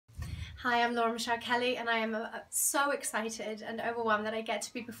Hi, I'm Laura Michelle Kelly, and I am so excited and overwhelmed that I get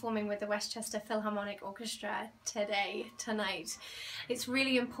to be performing with the Westchester Philharmonic Orchestra tonight. It's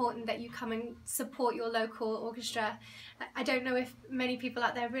really important that you come and support your local orchestra. I don't know if many people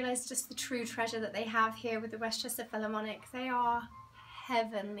out there realise just the true treasure that they have here with the Westchester Philharmonic. They are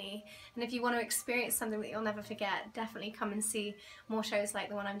heavenly, and if you want to experience something that you'll never forget, definitely come and see more shows like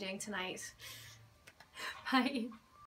the one I'm doing tonight. Bye.